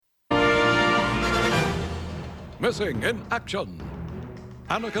Missing in action.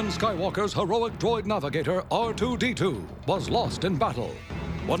 Anakin Skywalker's heroic droid navigator, R2-D2, was lost in battle.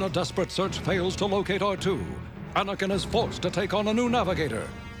 When a desperate search fails to locate R2, Anakin is forced to take on a new navigator,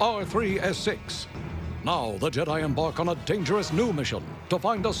 R3-S6. Now the Jedi embark on a dangerous new mission to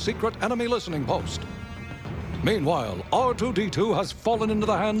find a secret enemy listening post. Meanwhile, R2-D2 has fallen into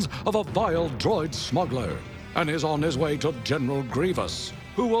the hands of a vile droid smuggler and is on his way to General Grievous,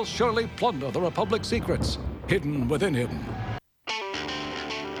 who will surely plunder the Republic's secrets hidden within him.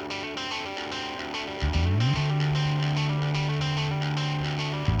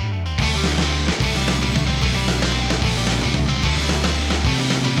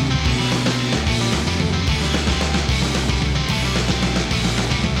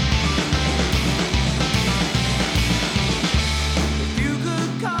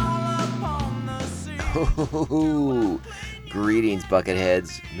 Greetings,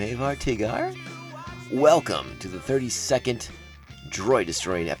 Bucketheads. Mavar Tigar. Welcome to the 32nd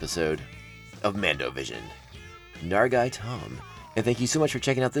droid-destroying episode of Mandovision. Nargai Tom, and thank you so much for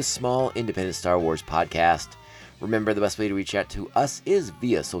checking out this small, independent Star Wars podcast. Remember, the best way to reach out to us is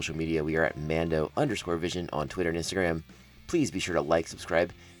via social media. We are at Mando_Vision on Twitter and Instagram. Please be sure to like,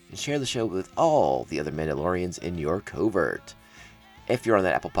 subscribe, and share the show with all the other Mandalorians in your covert. If you're on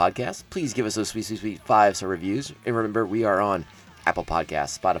that Apple Podcast, please give us those sweet 5-star reviews. And remember, we are on Apple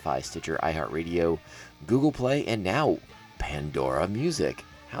Podcasts, Spotify, Stitcher, iHeartRadio, Google Play, and now Pandora Music.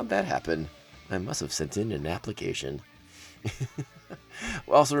 How'd that happen? I must have sent in an application.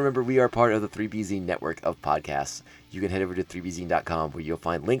 Also, remember, we are part of the 3BZ network of podcasts. You can head over to 3BZ.com where you'll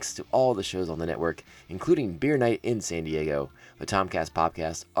find links to all the shows on the network, including Beer Night in San Diego, the Tomcast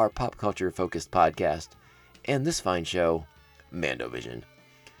Podcast, our pop culture-focused podcast, and this fine show, Mandovision.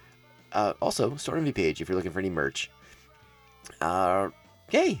 Also, Store Envy page if you're looking for any merch.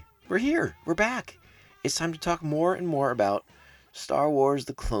 Hey, we're here. We're back. It's time to talk more and more about Star Wars: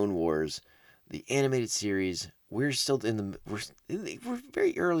 The Clone Wars, the animated series. We're still we're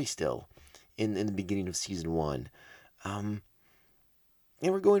very early still in the beginning of season 1. And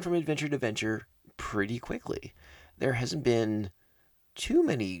we're going from adventure to adventure pretty quickly. There hasn't been too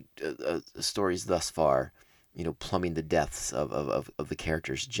many stories thus far, plumbing the depths of the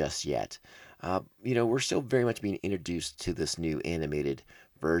characters just yet. We're still very much being introduced to this new animated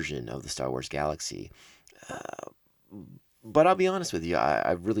version of the Star Wars galaxy. But I'll be honest with you,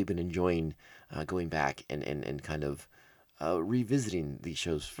 I've really been enjoying going back and kind of revisiting these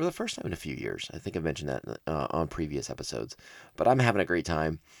shows for the first time in a few years. I think I've mentioned that on previous episodes. But I'm having a great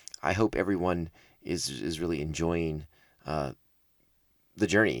time. I hope everyone is really enjoying the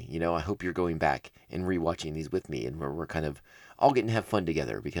journey. I hope you're going back and rewatching these with me, and we're kind of all getting to have fun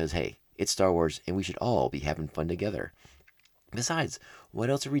together because, hey, it's Star Wars, and we should all be having fun together. Besides, what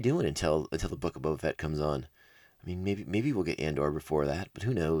else are we doing until the Book of Boba Fett comes on? I mean, maybe we'll get Andor before that, but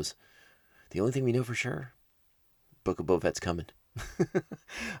who knows? The only thing we know for sure, Book of Boba Fett's coming.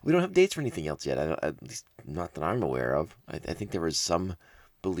 We don't have dates for anything else yet, at least not that I'm aware of. I think there was some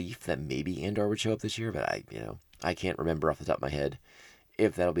belief that maybe Andor would show up this year, but I can't remember off the top of my head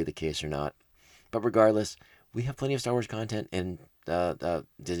if that'll be the case or not. But regardless, we have plenty of Star Wars content, and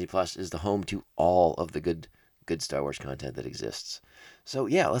Disney Plus is the home to all of the good Star Wars content that exists. So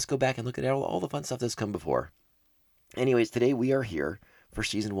yeah, let's go back and look at all the fun stuff that's come before. Anyways, today we are here for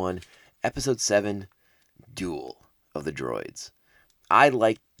Season 1, Episode 7, Duel of the Droids. I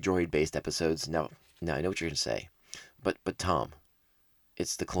like droid-based episodes. Now I know what you're going to say, but Tom,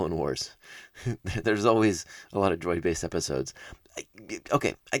 it's the Clone Wars. There's always a lot of droid-based episodes.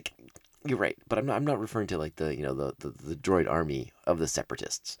 You're right, but I'm not referring to like the droid army of the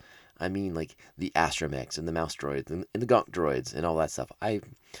Separatists. I mean like the astromechs and the mouse droids and the gonk droids and all that stuff.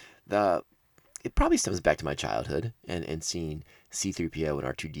 It probably stems back to my childhood and seeing C-3PO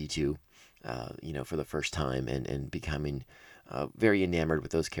and R2-D2, for the first time and becoming very enamored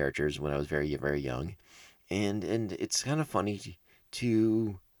with those characters when I was very, very young. And it's kind of funny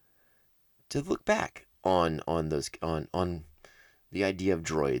to look back on those on the idea of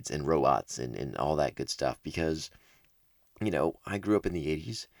droids and robots and all that good stuff because I grew up in the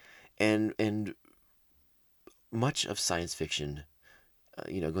 80s and much of science fiction,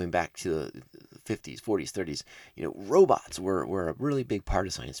 going back to the 50s, 40s, 30s, robots were a really big part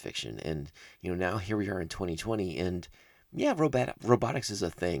of science fiction. And, now here we are in 2020 and yeah, robotics is a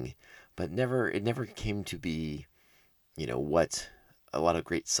thing, but it never came to be, what a lot of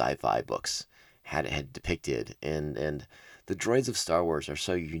great sci-fi books had depicted. And the droids of Star Wars are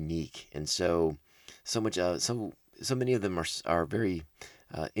so unique and so much, so many of them are very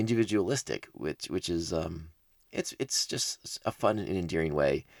individualistic, which is it's just a fun and endearing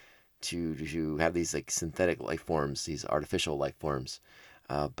way to have these like synthetic life forms, these artificial life forms,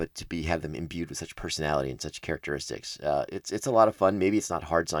 but to have them imbued with such personality and such characteristics. It's a lot of fun. Maybe it's not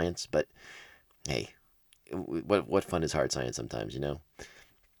hard science, but hey, what fun is hard science sometimes, you know?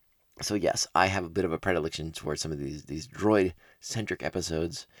 So yes, I have a bit of a predilection towards some of these droid centric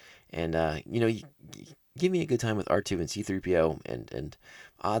episodes, and give me a good time with R2 and C3PO, and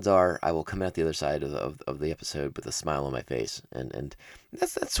odds are I will come out the other side of the episode with a smile on my face, and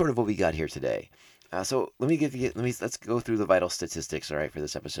that's sort of what we got here today. So let's go through the vital statistics, all right, for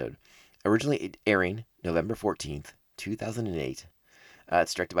this episode. Originally airing November 14th, 2008.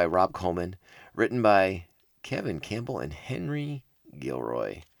 It's directed by Rob Coleman, written by Kevin Campbell and Henry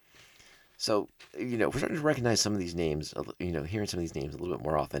Gilroy. So, we're starting to recognize some of these names, hearing some of these names a little bit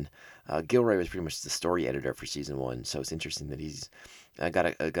more often. Gilroy was pretty much the story editor for season 1, so it's interesting that he's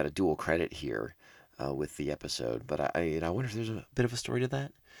got a dual credit here with the episode. But I wonder if there's a bit of a story to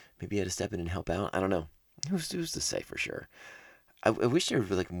that. Maybe he had to step in and help out. I don't know. Who's to say for sure? I wish there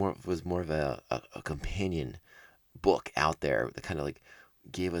was more of a companion book out there that kind of like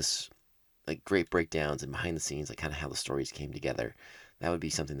gave us like great breakdowns and behind the scenes, like kind of how the stories came together. That would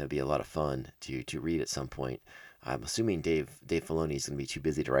be something that would be a lot of fun to read at some point. I'm assuming Dave Filoni is going to be too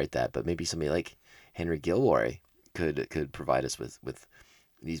busy to write that, but maybe somebody like Henry Gilroy could provide us with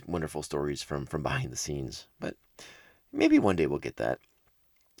these wonderful stories from behind the scenes. But maybe one day we'll get that.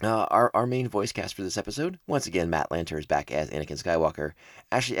 Our main voice cast for this episode, once again, Matt Lanter is back as Anakin Skywalker,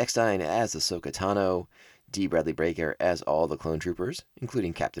 Ashley Eckstein as Ahsoka Tano, D. Bradley Baker as all the clone troopers,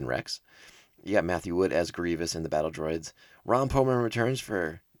 including Captain Rex. You got Matthew Wood as Grievous in the battle droids. Ron Perlman returns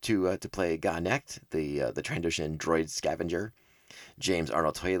to play Ga-Nect, the Trandoshan droid scavenger. James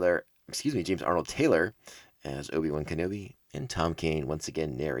Arnold Taylor as Obi-Wan Kenobi, and Tom Kane once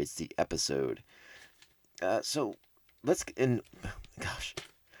again narrates the episode. So let's gosh.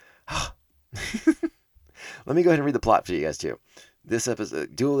 Let me go ahead and read the plot for you guys too. This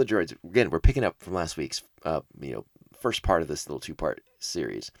episode, Duel of the Droids. Again, we're picking up from last week's first part of this little 2-part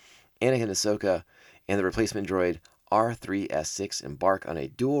series. Anakin and Ahsoka and the replacement droid R3S6 embark on a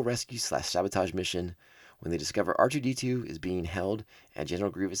dual rescue/sabotage mission when they discover R2-D2 is being held at General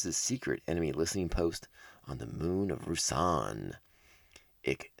Grievous' secret enemy listening post on the moon of Ruusan.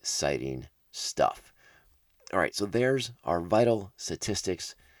 Exciting stuff. All right, so there's our vital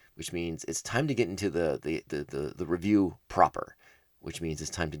statistics, which means it's time to get into the review proper, which means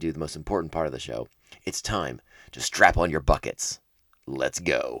it's time to do the most important part of the show. It's time to strap on your buckets. Let's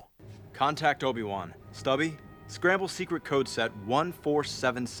go. Contact Obi-Wan. Stubby, scramble secret code set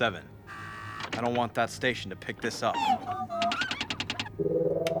 1477. I don't want that station to pick this up.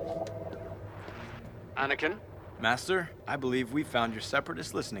 Anakin? Master, I believe we found your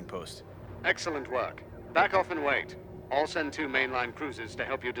separatist listening post. Excellent work. Back off and wait. I'll send 2 mainline cruisers to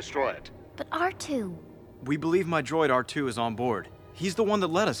help you destroy it. But R2... We believe my droid R2 is on board. He's the one that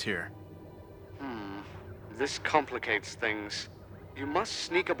led us here. This complicates things. You must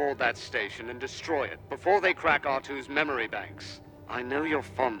sneak aboard that station and destroy it before they crack R2's memory banks. I know you're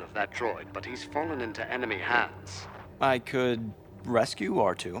fond of that droid, but he's fallen into enemy hands. I could rescue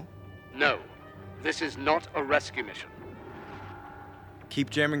R2. No, this is not a rescue mission. Keep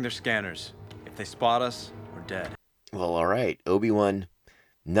jamming their scanners. If they spot us, we're dead. Well, all right. Obi-Wan,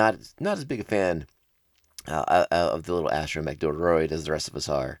 not as big a fan of the little astromech droid as the rest of us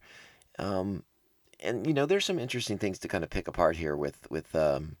are. And there's some interesting things to kind of pick apart here with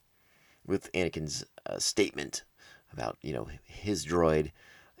Anakin's statement about his droid,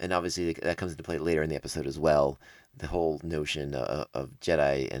 and obviously that comes into play later in the episode as well. The whole notion of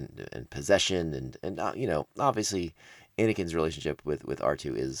Jedi and possession, and obviously Anakin's relationship with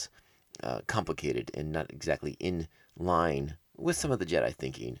R2 is complicated and not exactly in line with some of the Jedi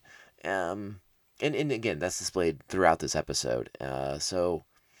thinking. And again, that's displayed throughout this episode. So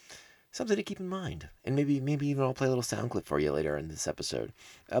something to keep in mind. And maybe even I'll play a little sound clip for you later in this episode.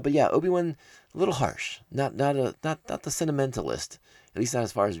 But yeah, Obi-Wan, a little harsh. Not the sentimentalist, at least not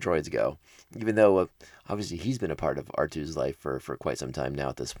as far as droids go. Even though obviously he's been a part of R2's life for quite some time now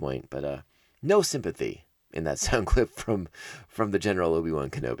at this point. But no sympathy in that sound clip from the General Obi-Wan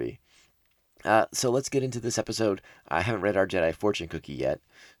Kenobi. So let's get into this episode. I haven't read our Jedi fortune cookie yet.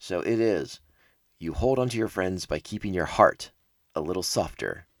 So it is: you hold onto your friends by keeping your heart a little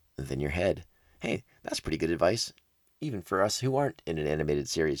softer than your head. Hey, that's pretty good advice, even for us who aren't in an animated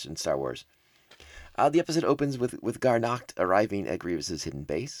series in Star Wars. The episode opens with Ga-Nect arriving at Grievous's hidden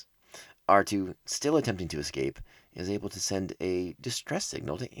base. R2, still attempting to escape, is able to send a distress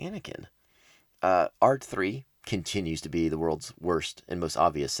signal to Anakin. R3 continues to be the world's worst and most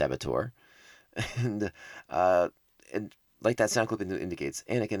obvious saboteur. And like that sound clip indicates,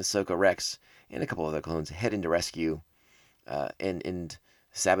 Anakin, Ahsoka, Rex, and a couple other clones head into rescue and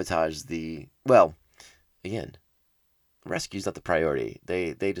sabotage the. Well, again, rescue's not the priority.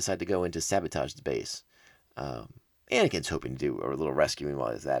 They decide to go in to sabotage the base. Anakin's hoping to do a little rescuing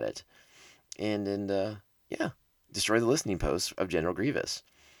while he's at it, and yeah, destroy the listening post of General Grievous.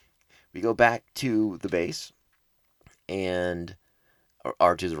 We go back to the base and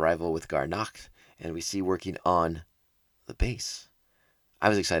R2's arrival with Gar Nacht, and we see working on the base. I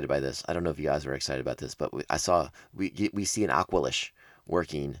was excited by this. I don't know if you guys were excited about this, but we see an Aqualish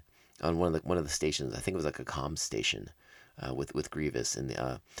working on one of the stations. I think it was like a comm station with Grievous and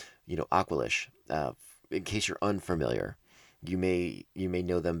Aqualish. In case you're unfamiliar, you may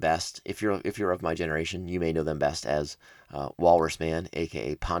know them best if you're of my generation. You may know them best as Walrus Man,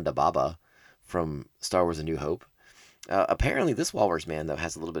 aka Ponda Baba from Star Wars: A New Hope. Apparently, this Walrus Man though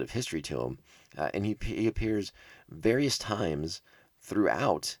has a little bit of history to him, and he appears various times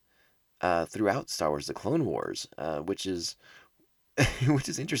throughout Star Wars: The Clone Wars, which is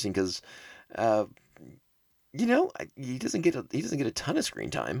interesting because he doesn't get a ton of screen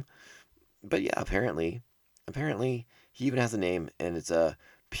time, but yeah, apparently he even has a name, and it's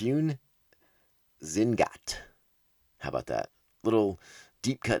Pune Zingat. How about that little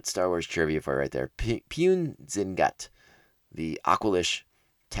deep cut Star Wars trivia for right there? Pune Zingat, the Aqualish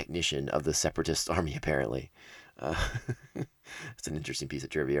technician of the Separatist army, apparently. It's an interesting piece of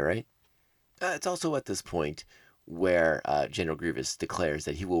trivia, right? It's also at this point where General Grievous declares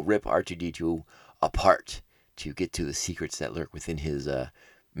that he will rip R2-D2 apart to get to the secrets that lurk within his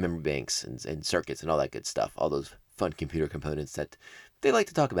memory banks and circuits and all that good stuff. All those fun computer components that they like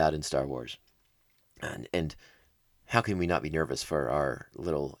to talk about in Star Wars. And how can we not be nervous for our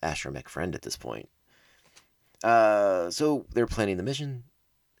little astromech friend at this point? So they're planning the mission,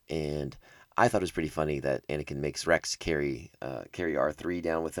 and I thought it was pretty funny that Anakin makes Rex carry R3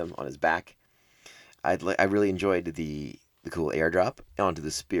 down with him on his back. I really enjoyed the cool airdrop onto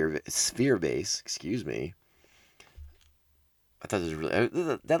the sphere base. Excuse me. I thought it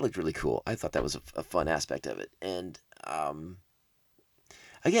was that looked really cool. I thought that was a fun aspect of it. And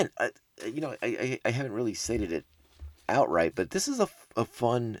again, I haven't really stated it outright, but this is a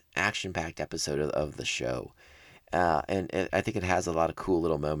fun action-packed episode of the show, and I think it has a lot of cool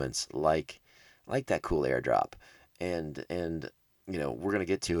little moments like that cool airdrop, and we're gonna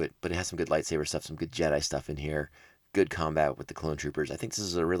get to it, but it has some good lightsaber stuff, some good Jedi stuff in here, good combat with the clone troopers. I think this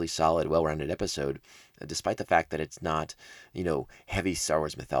is a really solid, well-rounded episode, despite the fact that it's not heavy Star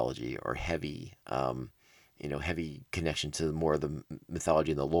Wars mythology or heavy heavy connection to more of the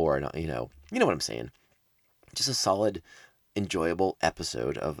mythology and the lore, and you know what I'm saying. Just a solid, enjoyable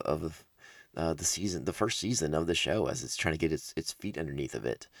episode of the first season of the show, as it's trying to get its feet underneath of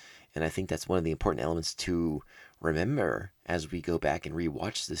it. And I think that's one of the important elements to remember as we go back and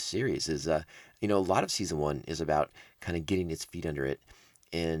rewatch this series is, a lot of season one is about kind of getting its feet under it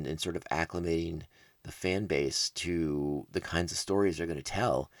and sort of acclimating the fan base to the kinds of stories they're going to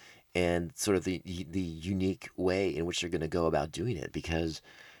tell and sort of the unique way in which they're going to go about doing it. Because,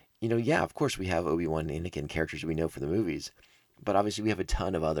 yeah, of course we have Obi-Wan and Anakin characters we know from the movies, but obviously we have a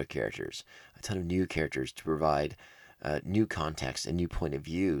ton of other characters, a ton of new characters to provide new context and new point of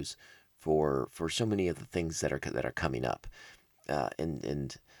views for so many of the things that are coming up,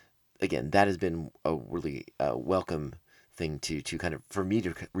 and again, that has been a really welcome thing to kind of for me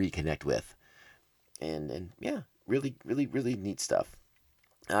to reconnect with, and yeah, really really really neat stuff.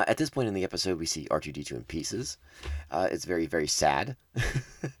 At this point in the episode, we see R2-D2 in pieces. It's very, very sad.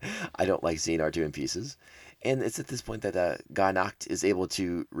 I don't like seeing R2 in pieces. And it's at this point that Gar Nacht is able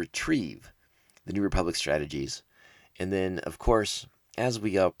to retrieve the New Republic strategies. And then, of course, as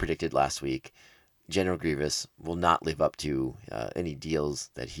we predicted last week, General Grievous will not live up to any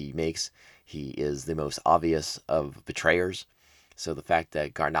deals that he makes. He is the most obvious of betrayers. So the fact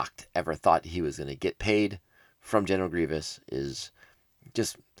that Gar Nacht ever thought he was going to get paid from General Grievous is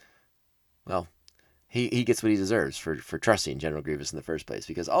just, well, he gets what he deserves for trusting General Grievous in the first place,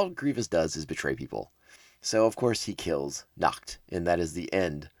 because all Grievous does is betray people. So, of course, he kills Nacht, and that is the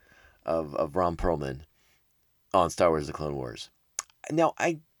end of Ron Perlman on Star Wars: The Clone Wars. Now,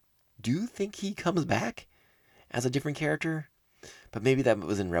 I do think he comes back as a different character, but maybe that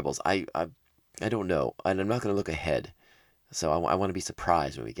was in Rebels. I don't know, and I'm not going to look ahead, so I want to be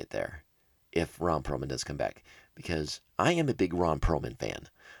surprised when we get there if Ron Perlman does come back, because I am a big Ron Perlman fan.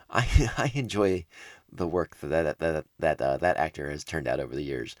 I enjoy the work that actor has turned out over the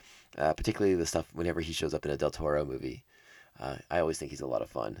years, particularly the stuff whenever he shows up in a Del Toro movie. I always think he's a lot of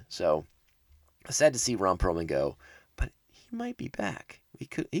fun. So sad to see Ron Perlman go, but he might be back. He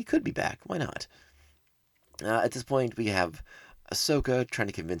could be back. Why not? At this point, we have Ahsoka trying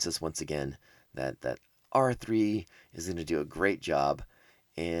to convince us once again that R3 is going to do a great job,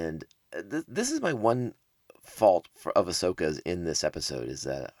 and this is my one fault of Ahsoka's in this episode, is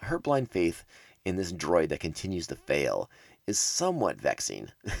that her blind faith in this droid that continues to fail is somewhat vexing.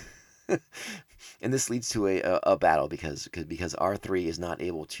 And this leads to a battle because R3 is not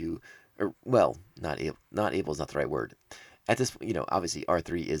able to, or well, not able is not the right word. At this, obviously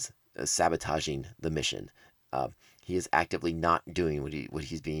R3 is sabotaging the mission. He is actively not doing what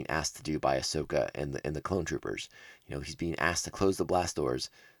he's being asked to do by Ahsoka and the clone troopers. He's being asked to close the blast doors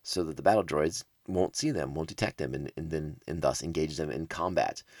so that the battle droids won't see them, won't detect them, and thus engage them in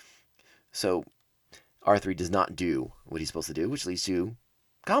combat. So R3 does not do what he's supposed to do, which leads to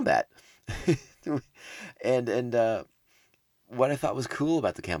combat. and what I thought was cool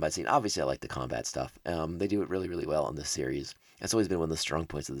about the combat scene, obviously I like the combat stuff. They do it really, really well in this series. That's always been one of the strong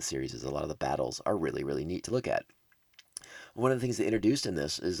points of the series, is a lot of the battles are really, really neat to look at. One of the things they introduced in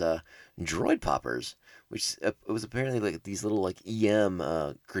this is droid poppers, which it was apparently like these little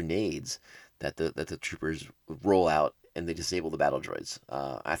EM grenades that the troopers roll out and they disable the battle droids.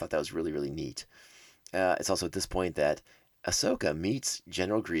 I thought that was really, really neat. It's also at this point that Ahsoka meets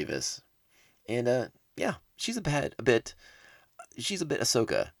General Grievous, and she's a bit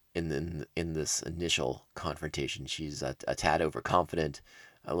Ahsoka in this initial confrontation. She's a tad overconfident,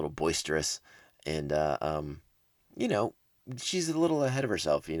 a little boisterous, and she's a little ahead of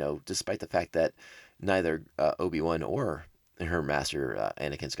herself. Despite the fact that neither Obi-Wan or her master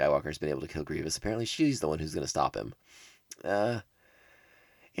Anakin Skywalker has been able to kill Grievous. Apparently, she's the one who's going to stop him. And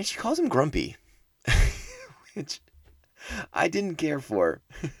she calls him grumpy, which I didn't care for.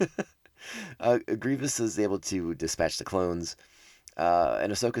 Grievous is able to dispatch the clones,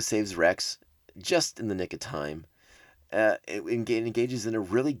 and Ahsoka saves Rex just in the nick of time. It engages in a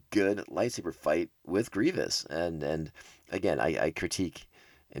really good lightsaber fight with Grievous, and again, I critique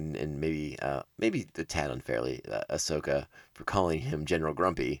and maybe a tad unfairly Ahsoka for calling him General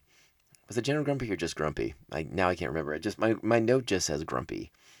Grumpy. Was it General Grumpy or just Grumpy? I can't remember. It just my note just says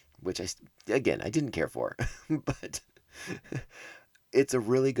Grumpy, which I didn't care for, but it's a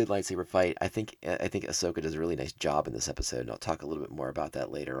really good lightsaber fight. I think Ahsoka does a really nice job in this episode, and I'll talk a little bit more about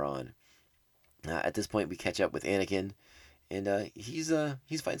that later on. At this point, we catch up with Anakin, and he's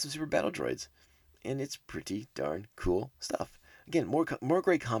fighting some super battle droids, and it's pretty darn cool stuff. Again, more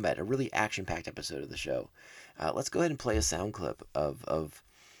great combat, a really action-packed episode of the show. Let's go ahead and play a sound clip of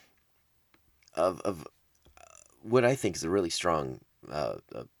what I think is a really strong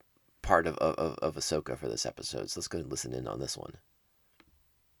part of Ahsoka for this episode. So let's go ahead and listen in on this one.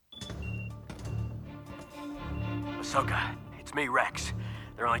 Ahsoka, it's me, Rex.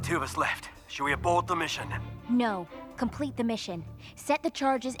 There are only 2 of us left. Should we abort the mission? No. Complete the mission. Set the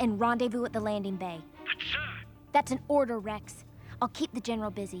charges and rendezvous at the landing bay. But sir... That's an order, Rex. I'll keep the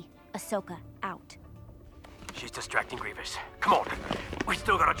General busy. Ahsoka, out. She's distracting Grievous. Come on. We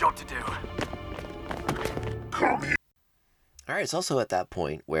still got a job to do. Come here. Alright, it's also at that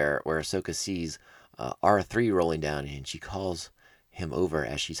point where Ahsoka sees R3 rolling down, and she calls him over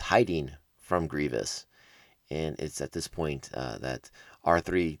as she's hiding from Grievous. And it's at this point that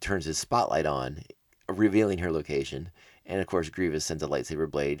R3 turns his spotlight on, revealing her location. And of course, Grievous sends a lightsaber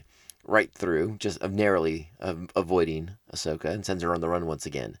blade right through, just narrowly avoiding Ahsoka, and sends her on the run once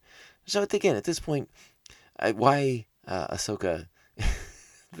again. So again, at this point, why Ahsoka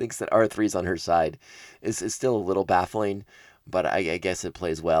thinks that R3's on her side is still a little baffling, but I guess it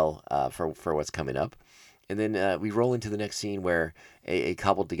plays well for what's coming up. And then we roll into the next scene where a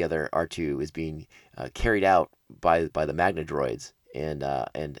cobbled together R2 is being carried out by the Magna droids, and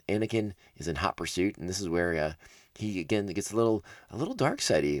Anakin is in hot pursuit. And this is where he again gets a little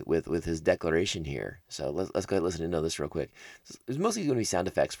dark-sidey with his declaration here. So let's go ahead and listen into this real quick. There's mostly going to be sound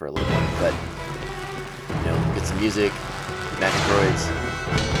effects for a little bit, but get some music, Magna droids.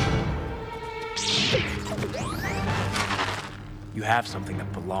 You have something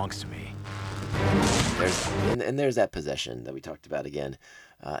that belongs to me. There's that possession that we talked about again,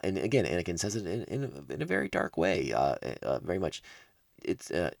 and again Anakin says it in a very dark way, very much. It's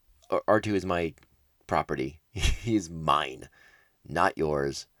R2 is my property. He's mine, not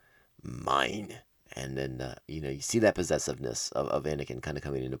yours, mine. And then you see that possessiveness of Anakin kind of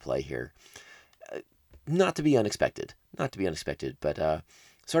coming into play here. Not to be unexpected, but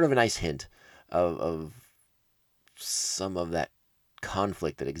sort of a nice hint of some of that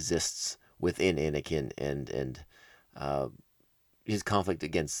conflict that exists within Anakin and his conflict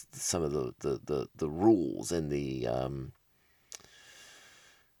against some of the rules and the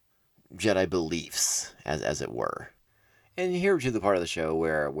Jedi beliefs, as it were. And here to the part of the show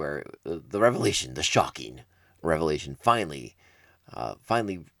where the revelation, the shocking revelation finally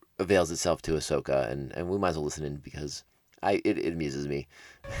avails itself to Ahsoka, and we might as well listen in because it amuses me.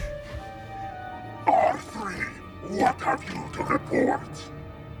 R3, what have you to report?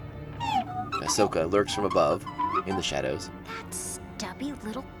 Ahsoka lurks from above in the shadows. That stubby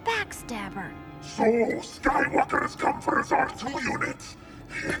little backstabber. So, Skywalker has come for his R2 unit.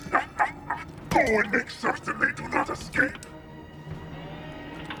 Go and make certain they do not escape.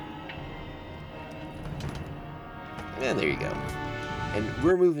 And there you go. And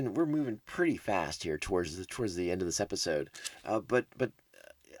we're moving pretty fast here towards the end of this episode. But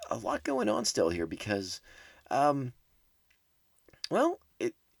a lot going on still here because,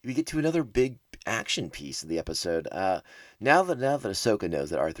 we get to another big action piece of the episode. Now that Ahsoka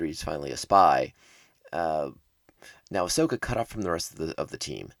knows that R3 is finally a spy, now Ahsoka cut off from the rest of the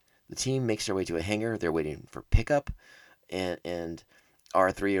team. The team makes their way to a hangar. They're waiting for pickup, and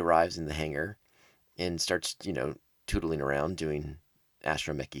R3 arrives in the hangar and starts, tootling around doing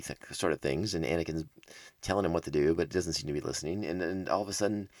astromechy sort of things, and Anakin's telling him what to do, but doesn't seem to be listening. And all of a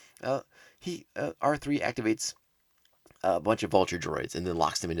sudden, R3 activates a bunch of vulture droids and then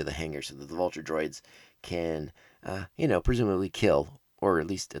locks them into the hangar so that the vulture droids can, presumably kill, or at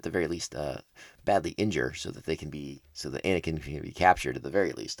the very least, badly injure, so that Anakin can be captured at the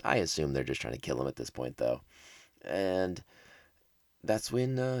very least. I assume they're just trying to kill him at this point, though. And that's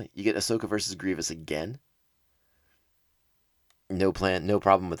when you get Ahsoka versus Grievous again. No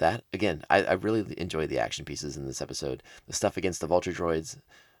problem with that. Again, I really enjoy the action pieces in this episode. The stuff against the vulture droids,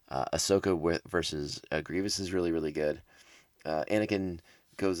 Ahsoka versus Grievous is really, really good. Anakin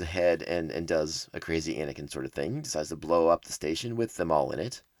goes ahead and does a crazy Anakin sort of thing. He decides to blow up the station with them all in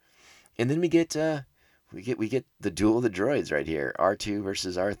it. And then we get the duel of the droids right here. R2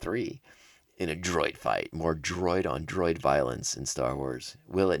 versus R3 in a droid fight. More droid on droid violence in Star Wars.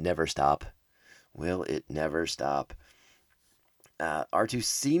 Will it never stop? Will it never stop? R2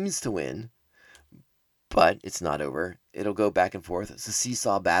 seems to win, but it's not over. It'll go back and forth. It's a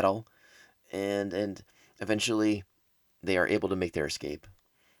seesaw battle, and eventually they are able to make their escape.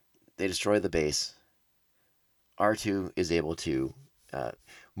 They destroy the base. R2 is able to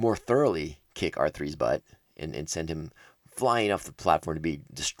more thoroughly kick R3's butt and send him flying off the platform to be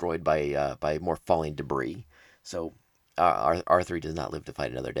destroyed by more falling debris. So R3 does not live to fight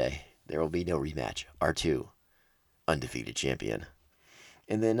another day. There will be no rematch. R2, undefeated champion.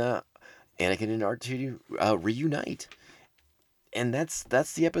 And then Anakin and R2 reunite. And that's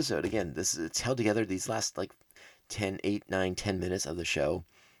the episode. Again, it's held together. These last 10 minutes of the show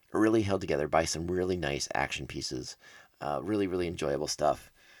are really held together by some really nice action pieces. Really, really enjoyable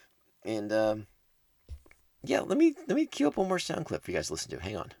stuff. And let me queue up one more sound clip for you guys to listen to.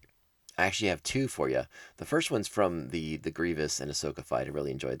 Hang on. I actually have two for you. The first one's from the Grievous and Ahsoka fight. I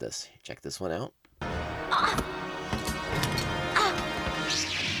really enjoyed this. Check this one out.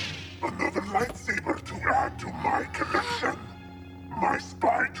 Another lightsaber to add to my collection. My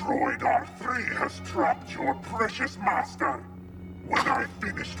spy droid R3 has trapped your precious master. When I've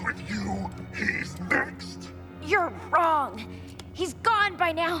finished with you, he's next. You're wrong. He's gone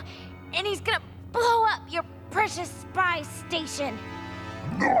by now, and he's gonna blow up your precious spy station.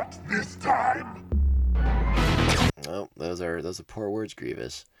 Not this time. Oh, those are poor words,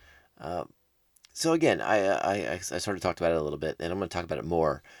 Grievous. So again, I sort of talked about it a little bit, and I'm going to talk about it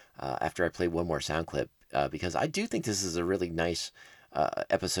more after I play one more sound clip, because I do think this is a really nice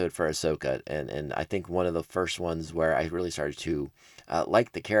episode for Ahsoka, and I think one of the first ones where I really started to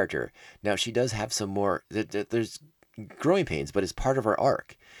like the character. Now, she does have some more, there's growing pains, but it's part of her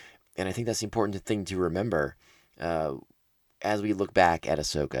arc, and I think that's the important thing to remember as we look back at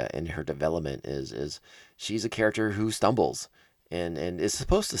Ahsoka and her development is she's a character who stumbles. And is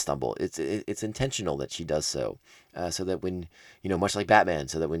supposed to stumble. It's intentional that she does so that when, much like Batman,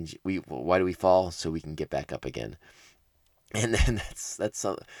 so that when why do we fall? So we can get back up again. And then that's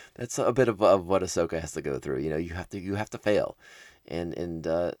a bit of what Ahsoka has to go through. You have to fail, and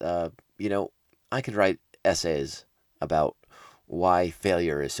I could write essays about why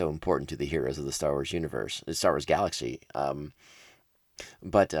failure is so important to the heroes of the Star Wars universe, the Star Wars galaxy.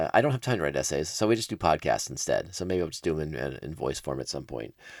 But I don't have time to write essays, so we just do podcasts instead. So maybe I'll just do them in voice form at some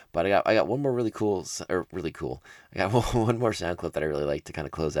point. But I got one more really cool. I got one more sound clip that I really like to kind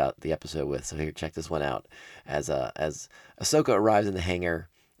of close out the episode with. So here, check this one out. As Ahsoka arrives in the hangar,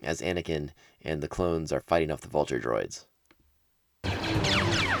 as Anakin and the clones are fighting off the vulture droids.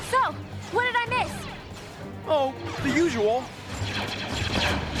 So, what did I miss? Oh, the usual.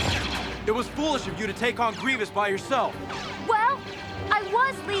 It was foolish of you to take on Grievous by yourself. Well, I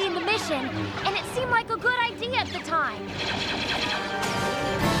was leading the mission, and it seemed like a good idea at the time.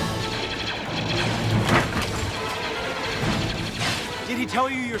 Did he tell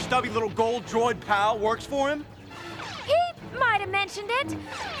you your stubby little gold droid pal works for him? He might have mentioned it.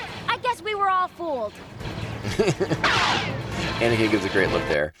 I guess we were all fooled. Anakin gives a great look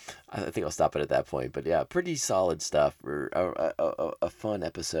there. I think I'll stop it at that point. But yeah, pretty solid stuff. A fun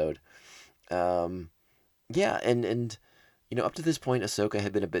episode. Yeah, and you know, up to this point, Ahsoka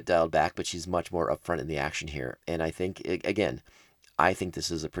had been a bit dialed back, but she's much more upfront in the action here. And I think, again, I think this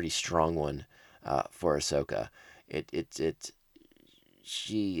is a pretty strong one for Ahsoka.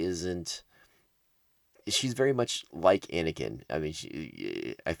 She's very much like Anakin. I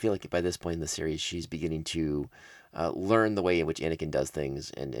mean, I feel like by this point in the series, she's beginning to learn the way in which Anakin does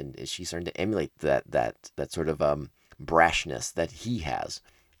things, and she's starting to emulate that sort of brashness that he has.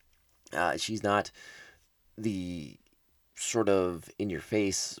 She's not the sort of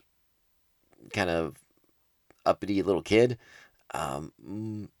in-your-face kind of uppity little kid.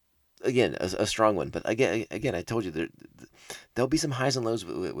 Again, a strong one, but again, I told you there'll be some highs and lows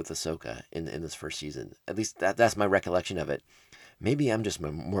with Ahsoka in this first season. At least that's my recollection of it. Maybe I'm just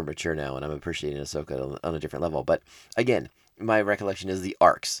more mature now and I'm appreciating Ahsoka on a different level. But again, my recollection is the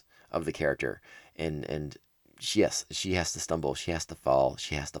arcs of the character, and yes, she has to stumble, she has to fall,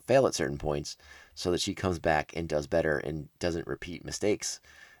 she has to fail at certain points, so that she comes back and does better and doesn't repeat mistakes.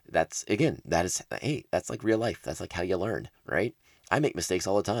 That's like real life. That's like how you learn, right? I make mistakes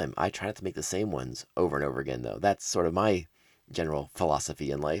all the time. I try not to make the same ones over and over again, though. That's sort of my general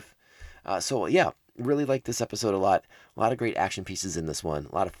philosophy in life. So, yeah, really like this episode a lot. A lot of great action pieces in this one.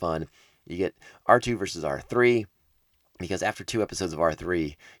 A lot of fun. You get R2 versus R3, because after 2 episodes of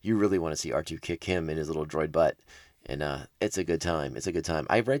R3, you really want to see R2 kick him in his little droid butt. And it's a good time. It's a good time.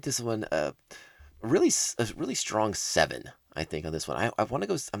 I rate this one a really strong 7, I think, on this one. I want to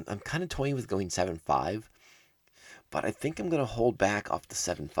go... I'm kind of toying with going 7.5. But I think I'm going to hold back off the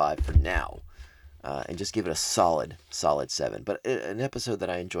 7.5 for now and just give it a solid 7. But an episode that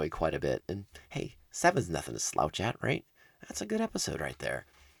I enjoy quite a bit. And hey, 7's nothing to slouch at, right? That's a good episode right there.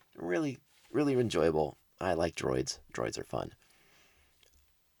 Really, really enjoyable. I like droids. Droids are fun.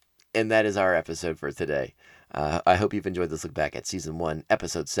 And that is our episode for today. I hope you've enjoyed this look back at Season 1,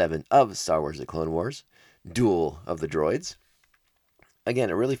 Episode 7 of Star Wars The Clone Wars, Duel of the Droids. Again,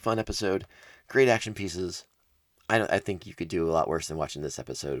 a really fun episode. Great action pieces. I think you could do a lot worse than watching this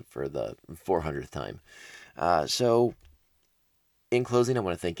episode for the 400th time. So, in closing, I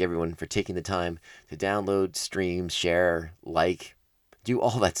want to thank everyone for taking the time to download, stream, share, like, do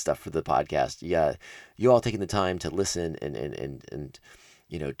all that stuff for the podcast. Yeah, you all taking the time to listen and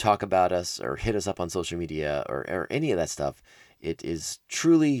you know, talk about us or hit us up on social media or any of that stuff. It is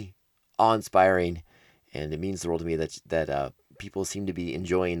truly awe-inspiring, and it means the world to me that people seem to be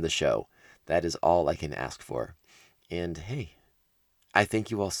enjoying the show. That is all I can ask for. And hey, I thank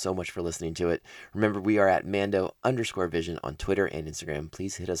you all so much for listening to it. Remember, we are at Mando_Vision on Twitter and Instagram.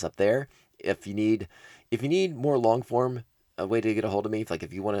 Please hit us up there. If you need more long form, a way to get a hold of me,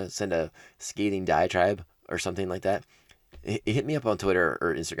 if you want to send a scathing diatribe or something like that, hit me up on Twitter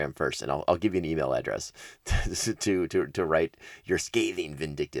or Instagram first, and I'll give you an email address to write your scathing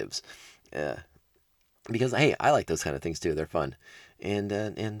vindictives. Because hey, I like those kind of things too. They're fun. And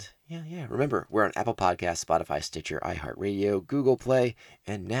yeah. Remember, we're on Apple Podcasts, Spotify, Stitcher, iHeartRadio, Google Play,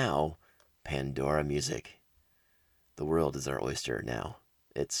 and now Pandora Music. The world is our oyster now.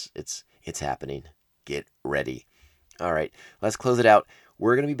 It's happening. Get ready. All right, let's close it out.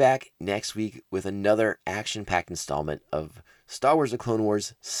 We're going to be back next week with another action-packed installment of Star Wars The Clone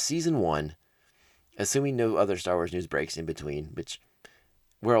Wars Season 1, assuming no other Star Wars news breaks in between, which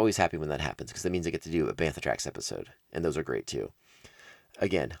we're always happy when that happens, because that means I get to do a Bantha Tracks episode, and those are great too.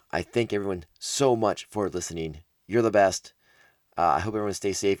 Again, I thank everyone so much for listening. You're the best. I hope everyone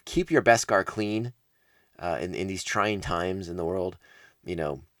stays safe. Keep your Beskar clean in these trying times in the world. You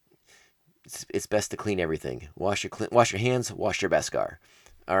know, it's best to clean everything. Wash your hands, wash your Beskar.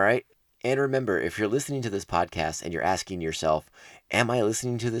 All right? And remember, if you're listening to this podcast and you're asking yourself, am I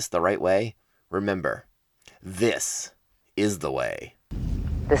listening to this the right way? Remember, this is the way.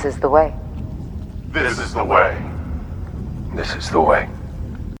 This is the way. This is the way. This is the way.